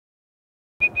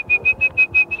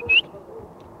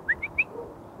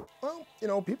Well, you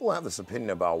know, people have this opinion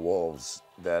about wolves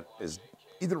that is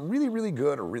either really, really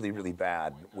good or really, really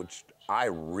bad, which I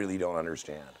really don't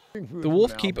understand. The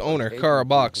Wolf Keep owner, Carl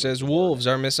Bock, says wolves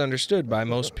are misunderstood by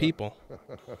most people.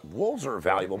 Wolves are a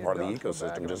valuable part of the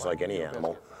ecosystem, just like any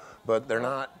animal, but they're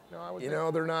not, you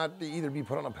know, they're not to either be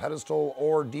put on a pedestal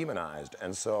or demonized.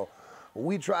 And so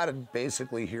we try to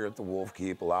basically here at the Wolf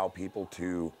Keep allow people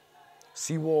to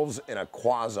see wolves in a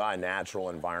quasi-natural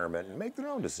environment and make their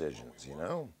own decisions, you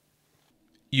know?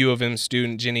 U of M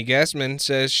student Jenny Gassman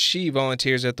says she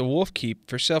volunteers at the Wolf Keep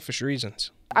for selfish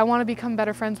reasons. I want to become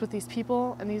better friends with these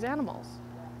people and these animals.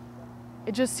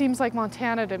 It just seems like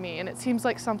Montana to me, and it seems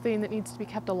like something that needs to be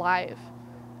kept alive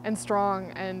and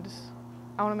strong, and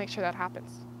I want to make sure that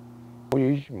happens.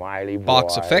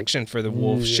 Bock's affection for the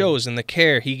wolves shows in the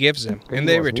care he gives them, and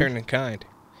they return in kind.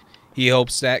 He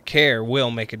hopes that care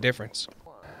will make a difference.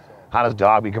 How does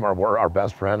dog become our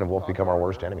best friend and wolf become our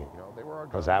worst enemy? How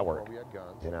does that work?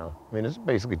 You know, I mean, it's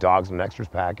basically dogs in an extras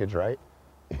package, right?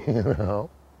 You know,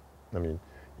 I mean,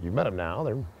 you've met them now;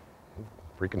 they're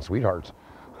freaking sweethearts.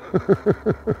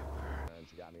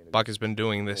 Bock has been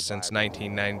doing this since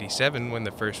 1997 when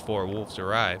the first 4 wolves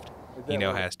arrived. He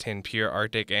now has 10 pure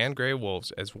Arctic and gray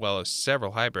wolves, as well as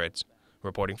several hybrids.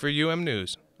 Reporting for UM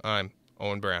News, I'm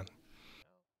Owen Brown.